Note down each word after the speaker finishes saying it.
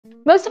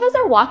Most of us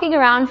are walking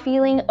around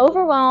feeling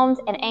overwhelmed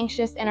and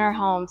anxious in our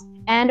homes.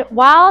 And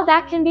while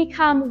that can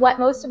become what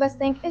most of us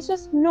think is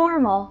just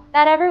normal,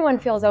 that everyone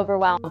feels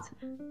overwhelmed,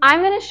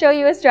 I'm going to show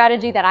you a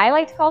strategy that I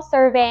like to call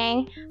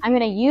surveying. I'm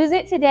going to use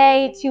it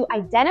today to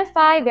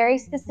identify very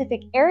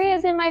specific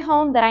areas in my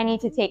home that I need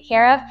to take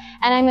care of.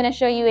 And I'm going to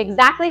show you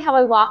exactly how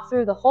I walk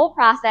through the whole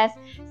process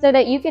so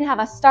that you can have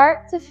a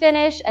start to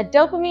finish, a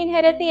dopamine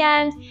hit at the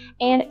end,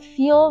 and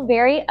feel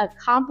very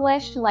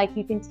accomplished, like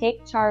you can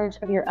take charge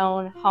of your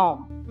own home.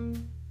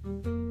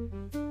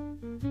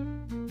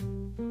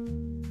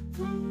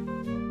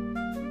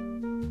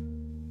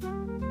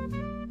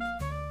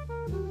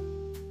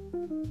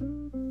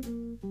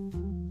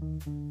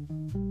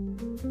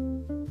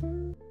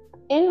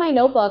 In my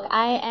notebook,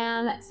 I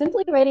am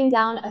simply writing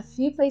down a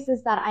few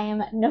places that I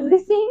am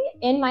noticing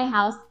in my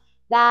house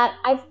that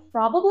I've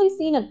probably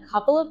seen a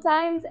couple of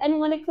times and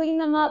want to clean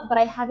them up, but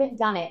I haven't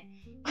done it.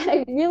 And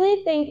I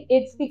really think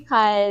it's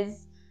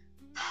because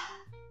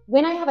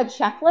when I have a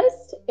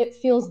checklist, it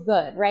feels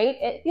good, right?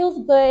 It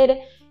feels good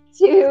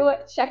to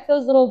check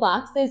those little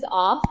boxes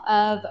off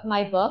of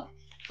my book.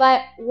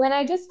 But when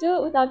I just do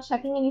it without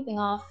checking anything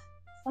off,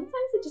 sometimes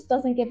it just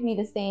doesn't give me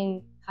the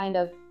same kind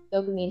of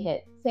dopamine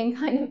hit, same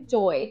kind of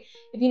joy,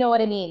 if you know what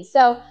I mean.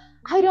 So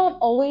I don't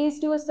always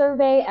do a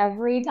survey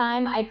every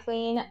time I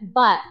clean,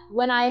 but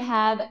when I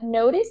have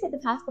noticed that the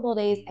past couple of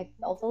days I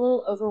felt a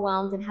little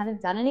overwhelmed and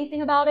haven't done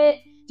anything about it,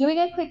 doing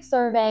a quick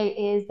survey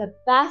is the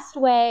best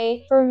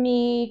way for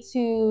me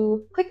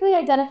to quickly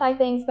identify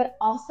things, but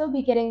also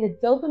be getting the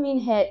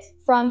dopamine hit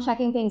from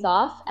checking things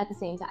off at the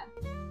same time.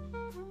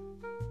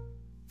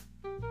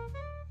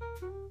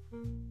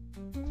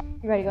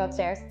 You ready to go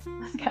upstairs?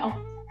 Let's go.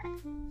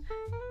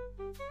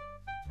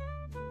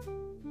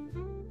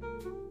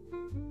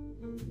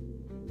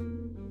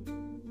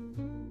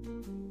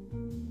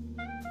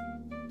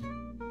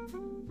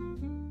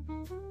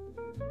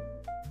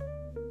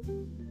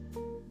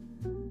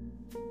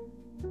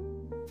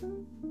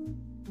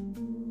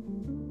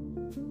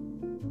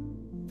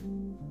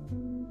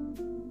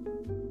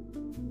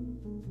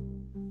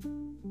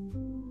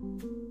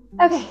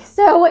 Okay,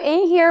 so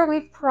in here,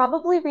 we've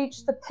probably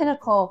reached the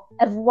pinnacle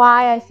of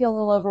why I feel a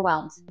little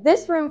overwhelmed.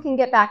 This room can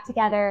get back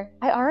together.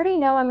 I already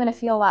know I'm gonna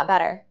feel a lot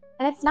better.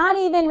 And it's not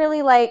even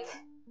really like,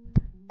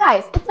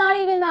 guys, it's not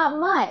even that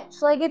much.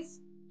 Like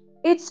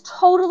it's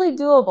totally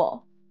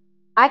doable.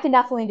 I can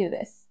definitely do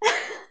this.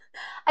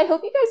 I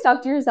hope you guys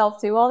talk to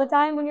yourself too all the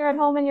time when you're at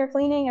home and you're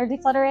cleaning or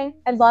decluttering.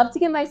 I'd love to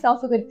give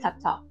myself a good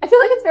pep talk. I feel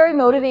like it's very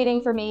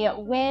motivating for me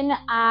when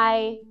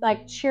I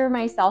cheer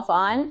myself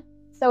on.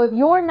 So if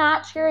you're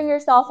not cheering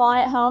yourself on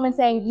at home and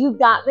saying, you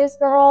got this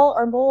girl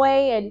or boy,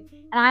 and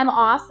I'm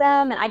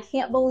awesome and I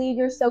can't believe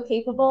you're so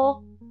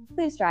capable,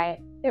 please try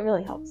it. It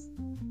really helps.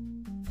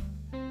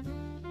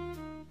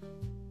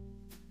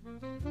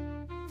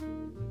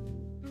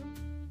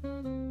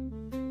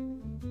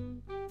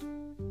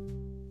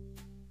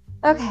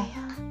 Okay,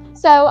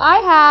 so I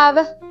have,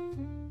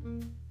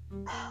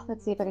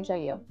 let's see if I can show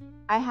you.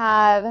 I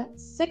have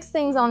 6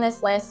 things on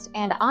this list,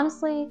 and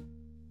honestly,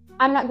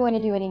 I'm not going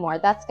to do any more.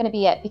 That's going to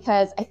be it,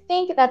 because I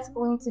think that's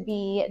going to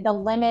be the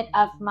limit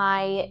of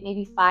my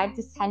maybe 5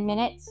 to 10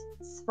 minute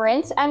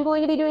sprint I'm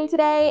going to be doing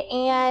today.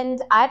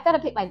 And I've got to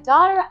pick my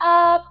daughter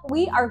up.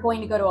 We are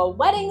going to go to a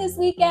wedding this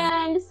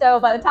weekend. So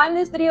by the time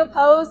this video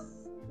posts,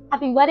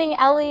 happy wedding,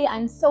 Ellie.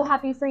 I'm so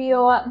happy for you.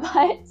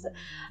 But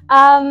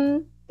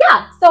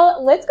yeah, so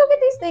let's go get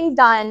these things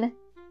done.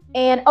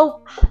 And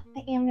oh, I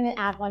am going to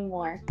add one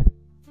more.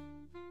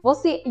 We'll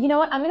see. You know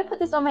what? I'm going to put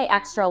this on my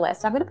extra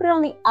list. I'm going to put it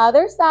on the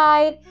other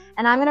side,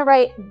 and I'm going to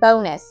write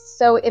bonus.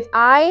 So if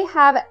I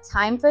have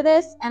time for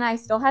this and I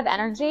still have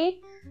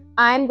energy,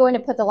 I'm going to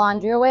put the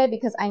laundry away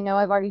because I know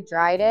I've already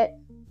dried it.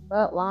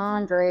 Put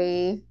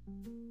laundry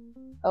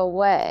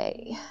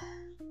away.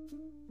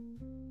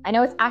 I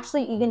know it's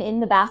actually even in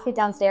the basket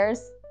downstairs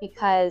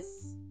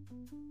because,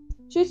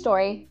 true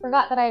story,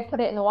 forgot that I had put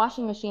it in the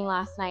washing machine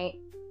last night.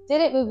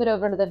 Didn't move it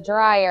over to the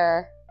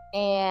dryer.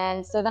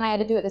 And so then I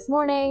had to do it this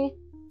morning.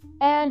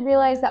 And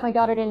realized that my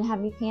daughter didn't have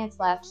any pants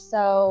left,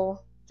 so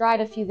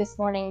dried a few this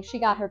morning. She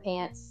got her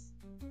pants.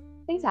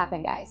 Things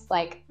happen, guys.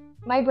 Like,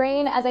 my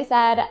brain, as I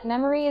said,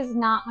 memory is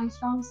not my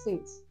strong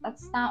suit.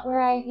 That's not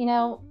where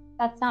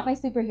that's not my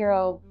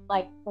superhero,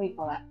 what do you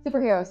call that?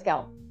 Superhero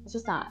skill. It's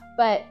just not.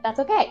 But that's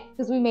okay,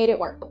 because we made it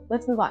work.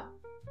 Let's move on.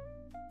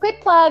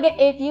 Quick plug,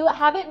 if you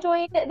haven't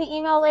joined the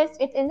email list,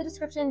 it's in the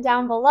description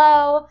down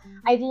below.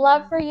 I'd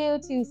love for you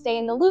to stay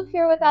in the loop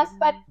here with us,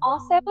 but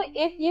also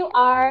if you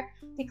are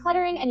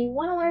decluttering and you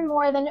want to learn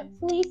more, then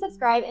please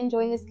subscribe and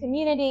join this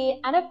community.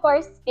 And of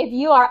course, if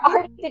you are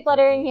already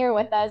decluttering here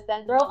with us,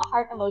 then throw a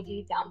heart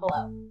emoji down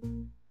below.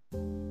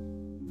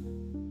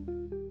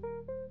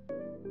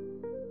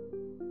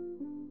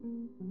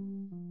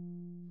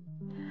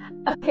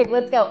 Okay,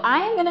 let's go.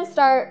 I am going to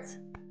start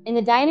in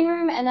the dining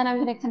room, and then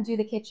I'm going to come do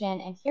the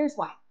kitchen, and here's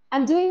why.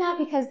 I'm doing that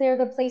because they're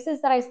the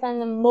places that I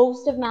spend the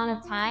most amount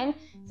of time,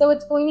 so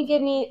it's going to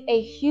give me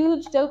a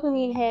huge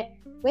dopamine hit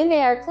when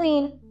they are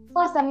clean,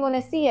 Plus, I'm going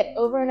to see it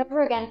over and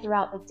over again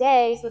throughout the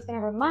day, so it's going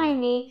to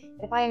remind me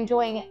that if I'm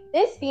enjoying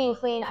this being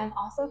clean, I'm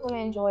also going to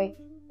enjoy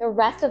the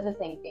rest of the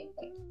things being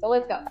clean. So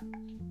let's go.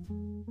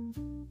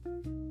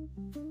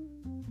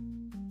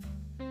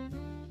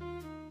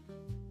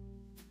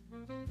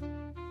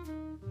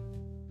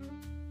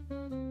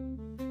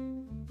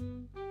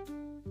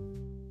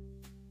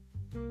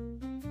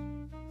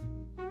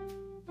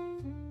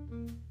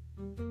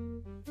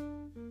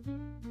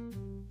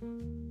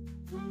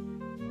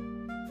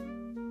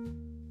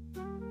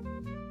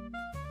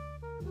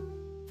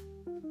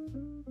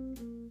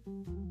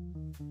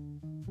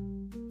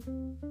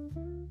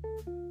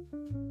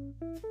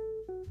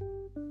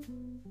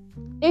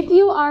 If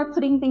you are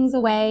putting things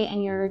away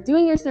and you're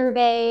doing your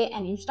survey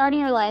and you're starting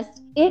your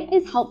list, it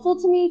is helpful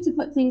to me to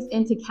put things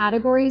into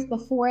categories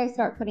before I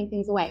start putting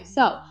things away.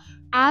 So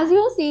as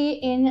you'll see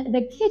in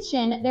the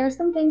kitchen, there are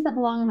some things that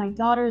belong in my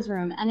daughter's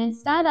room. And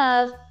instead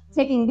of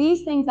taking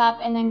these things up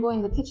and then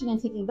going to the kitchen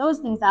and taking those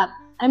things up,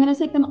 I'm going to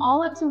take them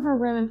all up to her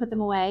room and put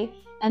them away.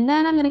 And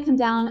then I'm going to come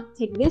down,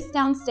 take this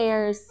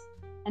downstairs,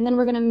 and then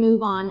we're going to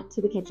move on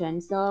to the kitchen.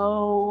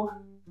 So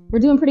we're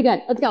doing pretty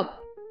good. Let's go.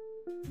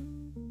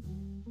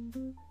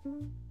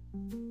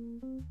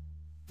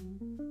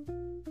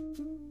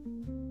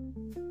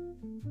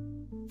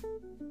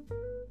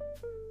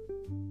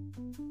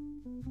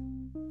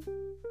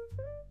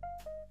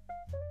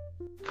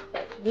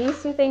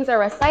 These two things are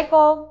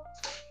recycle.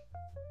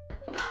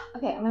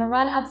 Okay, I'm gonna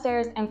run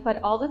upstairs and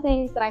put all the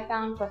things that I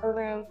found for her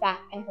room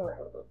back in her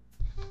room.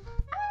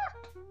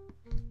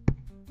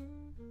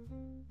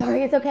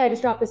 Sorry, it's okay, I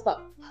just dropped this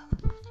book.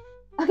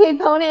 Okay,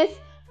 bonus,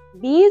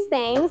 these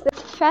things,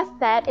 this chess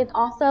set is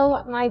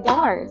also my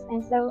daughter's.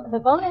 And so the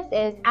bonus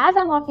is, as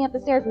I'm walking up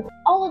the stairs with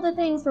all of the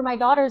things for my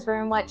daughter's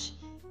room, which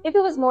if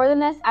it was more than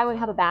this, I would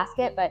have a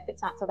basket, but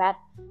it's not so bad.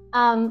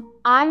 I'm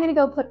gonna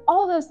go put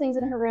all those things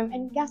in her room,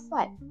 and guess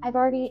what? I've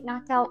already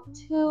knocked out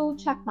 2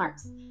 check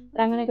marks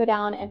that I'm gonna go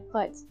down and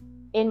put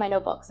in my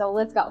notebook. So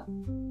let's go.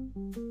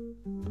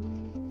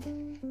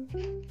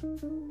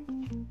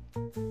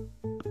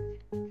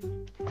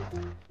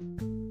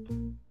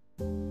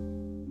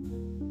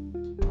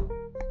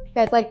 You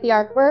guys like the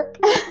artwork?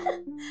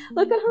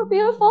 Look at her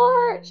beautiful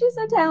art. She's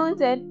so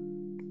talented.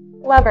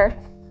 Love her.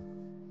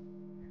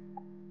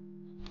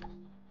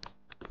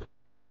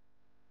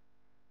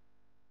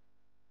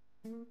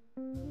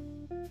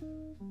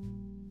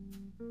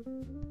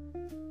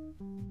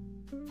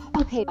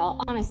 Okay,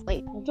 y'all,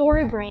 honestly,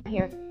 Dory brain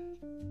here.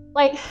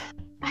 Like,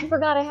 I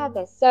forgot I had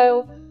this.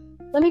 So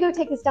let me go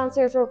take this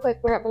downstairs real quick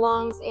where it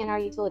belongs in our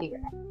utility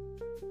room.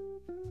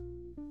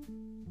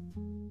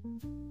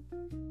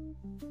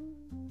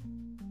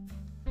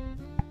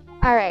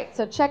 All right,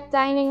 so check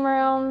dining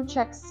room,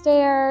 check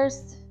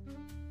stairs,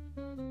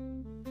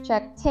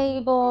 check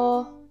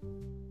table.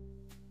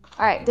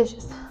 All right,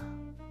 dishes.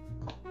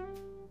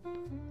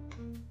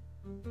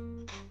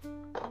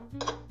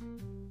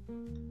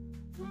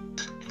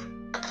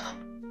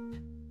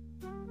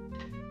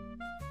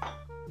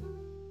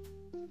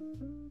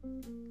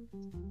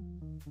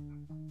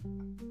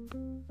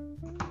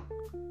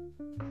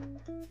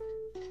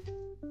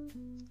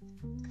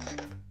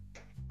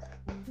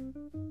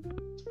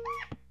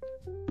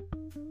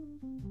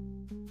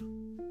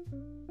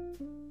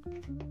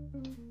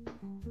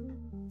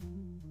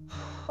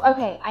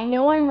 Okay, I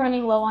know I'm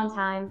running low on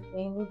time,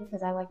 mainly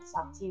because I like to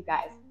talk to you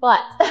guys, but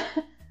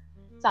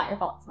it's not your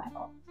fault, it's my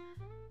fault.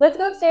 Let's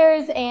go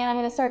upstairs and I'm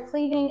gonna start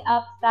cleaning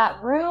up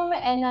that room,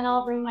 and then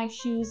I'll bring my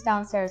shoes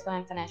downstairs when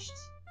I'm finished.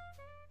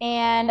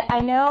 And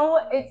I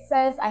know it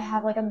says I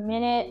have like 1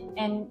 minute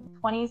and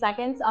 20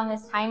 seconds on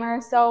this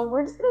timer, so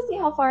we're just gonna see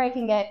how far I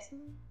can get,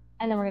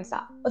 and then we're gonna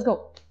stop. Let's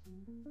go.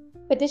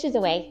 Put dishes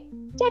away.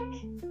 Check.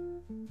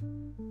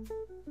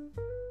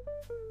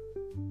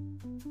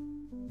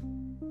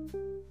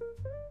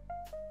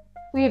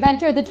 We have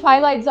entered the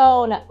twilight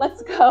zone.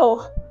 Let's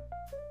go.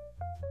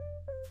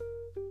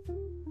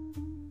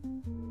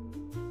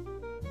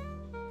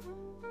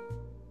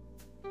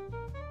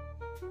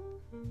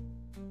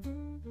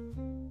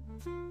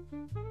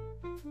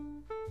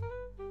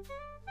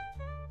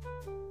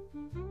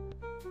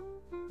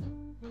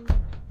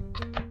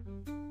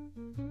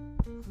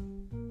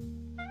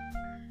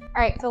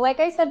 All right, so like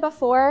I said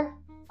before,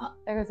 oh,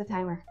 there goes the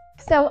timer.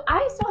 So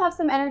I still have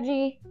some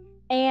energy,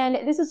 and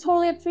this is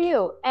totally up to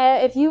you.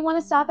 If you want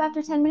to stop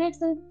after 10 minutes,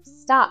 then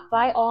stop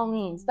by all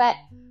means. But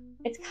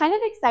it's kind of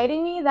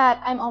exciting me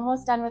that I'm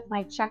almost done with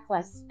my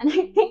checklist. And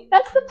I think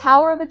that's the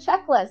power of a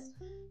checklist,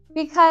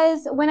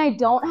 because when I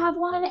don't have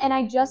one and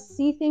I just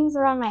see things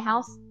around my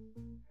house,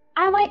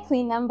 I might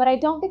clean them, but I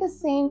don't get the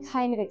same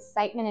kind of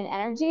excitement and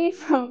energy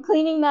from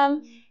cleaning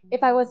them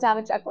if I was to have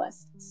a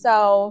checklist.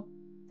 So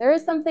there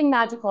is something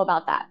magical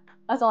about that.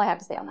 That's all I have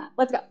to say on that.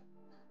 Let's go.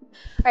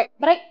 All right,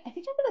 but I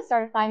think I'm gonna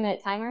start a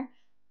 5-minute timer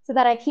so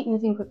that I keep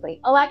moving quickly.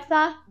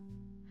 Alexa.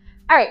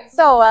 All right,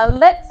 so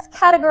let's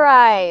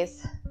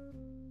categorize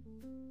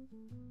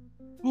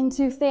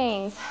into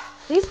things.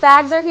 These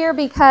bags are here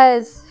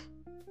because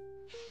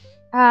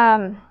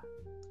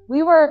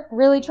we were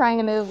really trying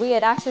to move. We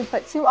had actually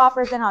put 2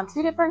 offers in on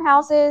 2 different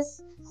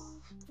houses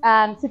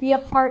to be a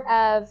part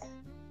of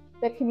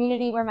the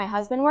community where my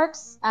husband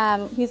works.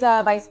 He's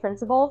a vice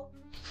principal,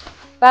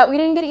 but we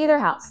didn't get either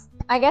house.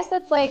 I guess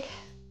that's like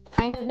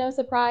kind of no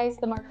surprise.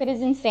 The market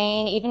is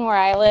insane, even where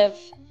I live.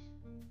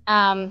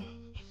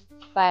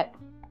 But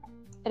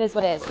it is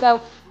what it is.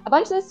 So a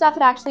bunch of this stuff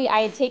that actually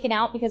I had taken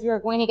out because we were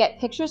going to get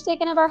pictures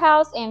taken of our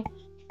house. And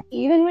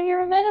even when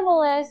you're a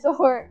minimalist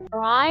or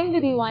trying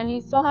to be one,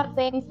 you still have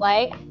things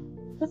like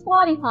the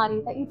squatty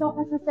potty that you don't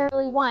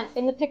necessarily want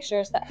in the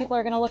pictures that people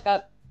are going to look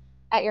up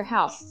at your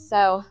house.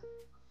 So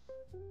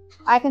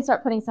I can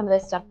start putting some of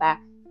this stuff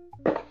back.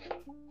 All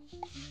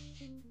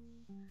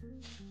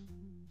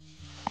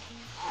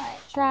right,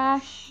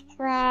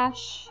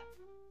 trash.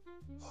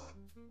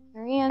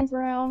 Marianne's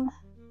room.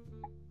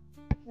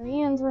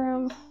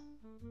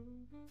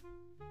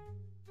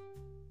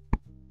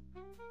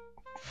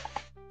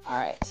 All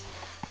right.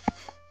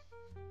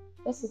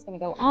 This is going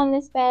to go on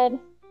this bed.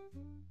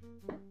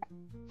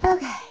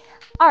 Okay.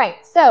 All right.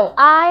 So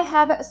I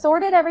have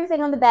sorted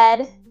everything on the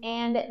bed,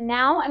 and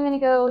now I'm going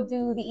to go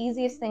do the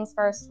easiest things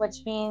first,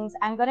 which means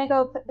I'm going to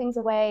go put things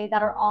away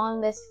that are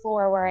on this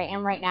floor where I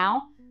am right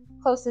now,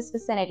 closest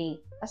vicinity.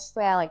 That's just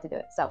the way I like to do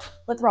it. So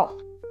let's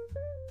roll.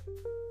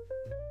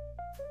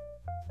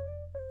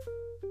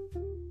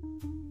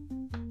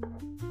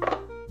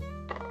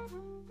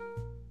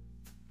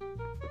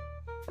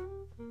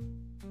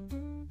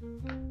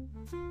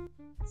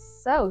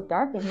 So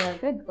dark in here,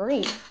 good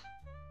grief.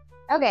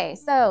 Okay,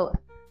 so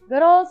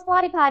good old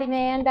squatty potty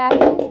man back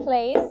in his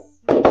place.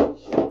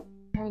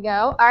 There we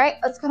go. All right,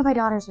 let's go to my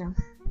daughter's room.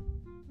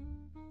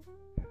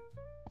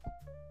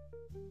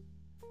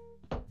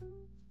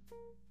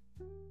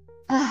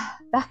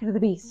 Back into the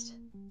beast.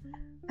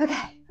 Okay.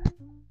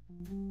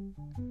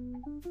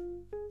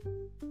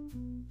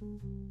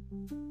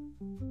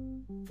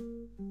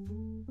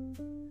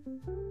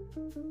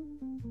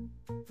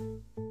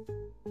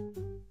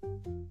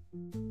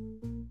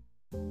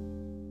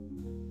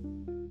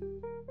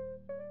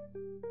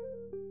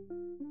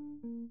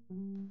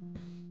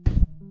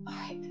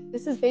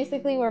 This is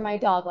basically where my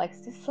dog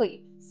likes to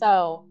sleep,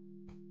 so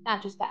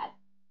not just bad.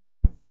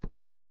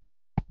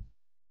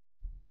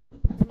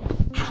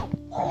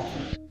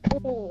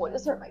 Oh, it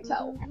just hurt my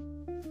toe.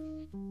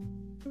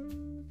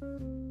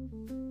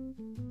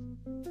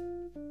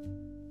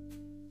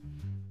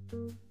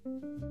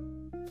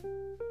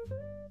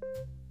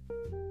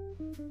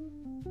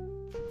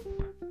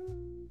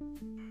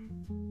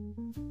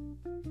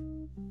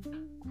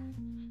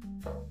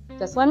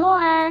 Just one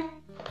more.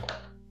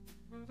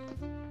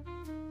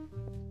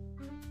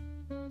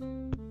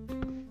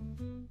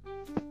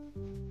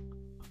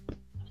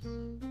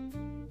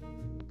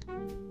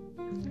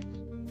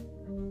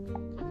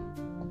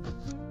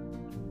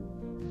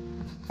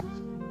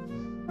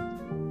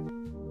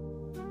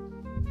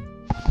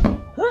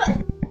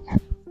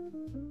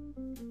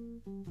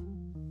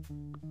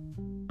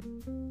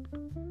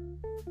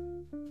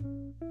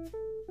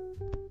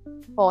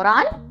 Hold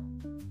on.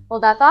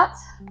 Hold that thought.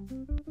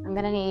 I'm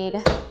gonna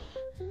need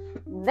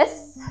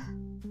this.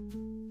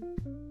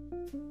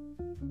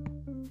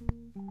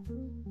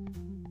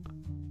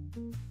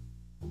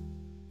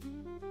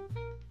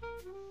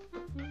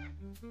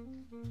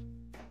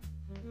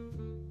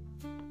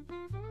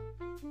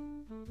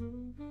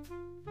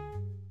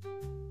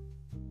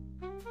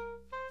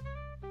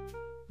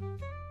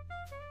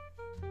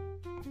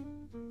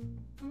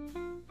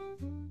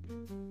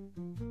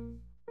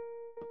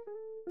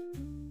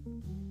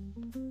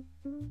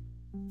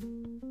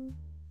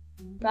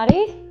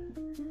 Ready?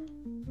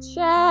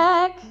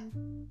 Check.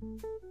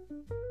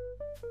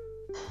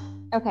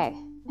 Okay,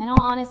 in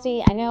all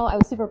honesty, I know I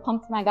was super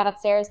pumped when I got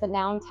upstairs, but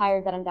now I'm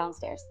tired that I'm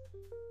downstairs.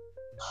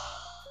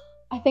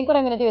 I think what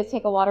I'm gonna do is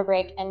take a water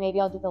break and maybe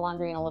I'll do the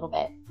laundry in a little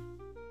bit.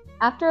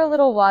 After a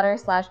little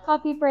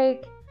water/coffee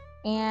break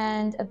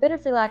and a bit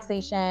of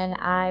relaxation,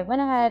 I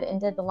went ahead and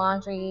did the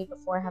laundry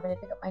before having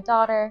to pick up my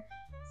daughter.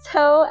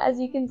 So as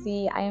you can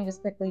see, I am just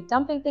quickly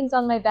dumping things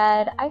on my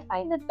bed. I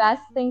find the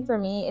best thing for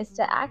me is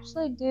to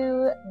actually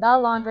do the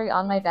laundry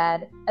on my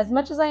bed. As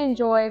much as I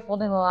enjoy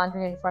folding the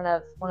laundry in front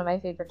of one of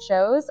my favorite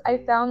shows, I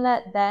found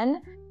that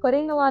then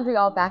putting the laundry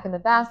all back in the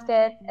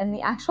basket and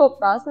the actual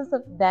process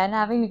of then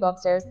having to go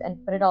upstairs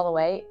and put it all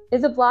away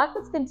is a block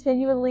that's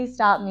continually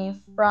stopped me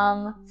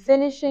from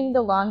finishing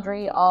the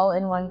laundry all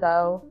in one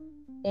go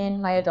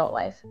in my adult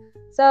life.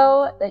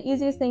 So the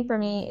easiest thing for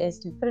me is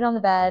to put it on the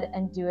bed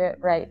and do it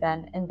right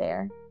then and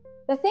there.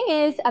 The thing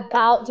is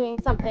about doing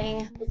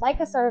something like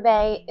a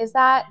survey is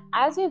that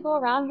as you go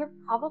around, you're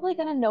probably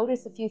going to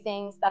notice a few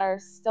things that are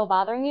still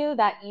bothering you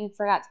that you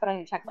forgot to put on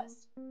your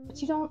checklist.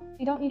 But you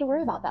don't need to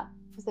worry about them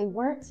because they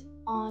weren't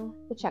on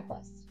the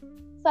checklist.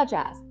 Such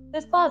as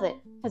this closet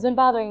has been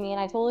bothering me and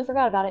I totally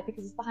forgot about it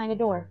because it's behind a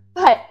door.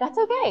 But that's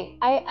okay.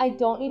 I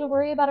don't need to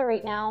worry about it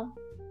right now.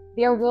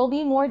 There will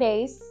be more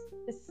days.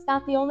 This is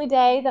not the only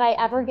day that I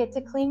ever get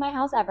to clean my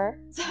house ever.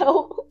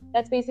 So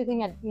that's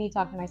basically me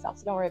talking to myself.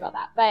 So don't worry about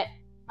that. But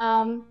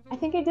I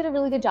think I did a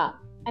really good job.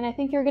 and I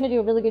think you're gonna do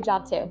a really good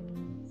job too.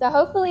 So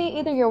hopefully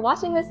either you're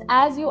watching this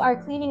as you are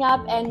cleaning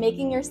up and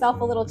making yourself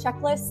a little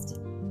checklist,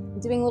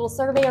 doing a little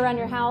survey around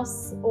your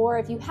house, or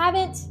if you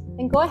haven't,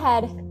 then go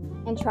ahead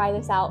and try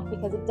this out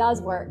because it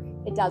does work.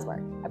 It does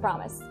work, I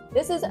promise.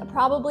 This is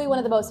probably one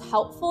of the most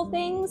helpful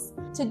things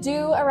to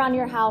do around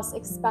your house,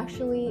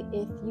 especially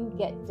if you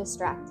get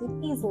distracted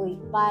easily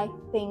by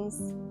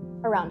things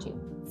around you.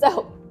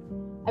 So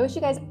I wish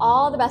you guys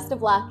all the best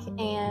of luck.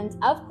 And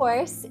of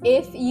course,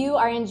 if you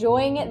are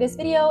enjoying this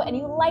video and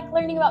you like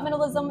learning about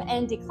minimalism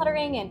and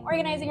decluttering and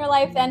organizing your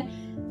life,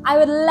 then I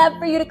would love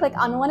for you to click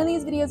on one of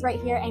these videos right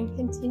here and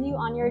continue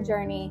on your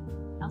journey.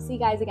 I'll see you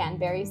guys again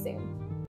very soon.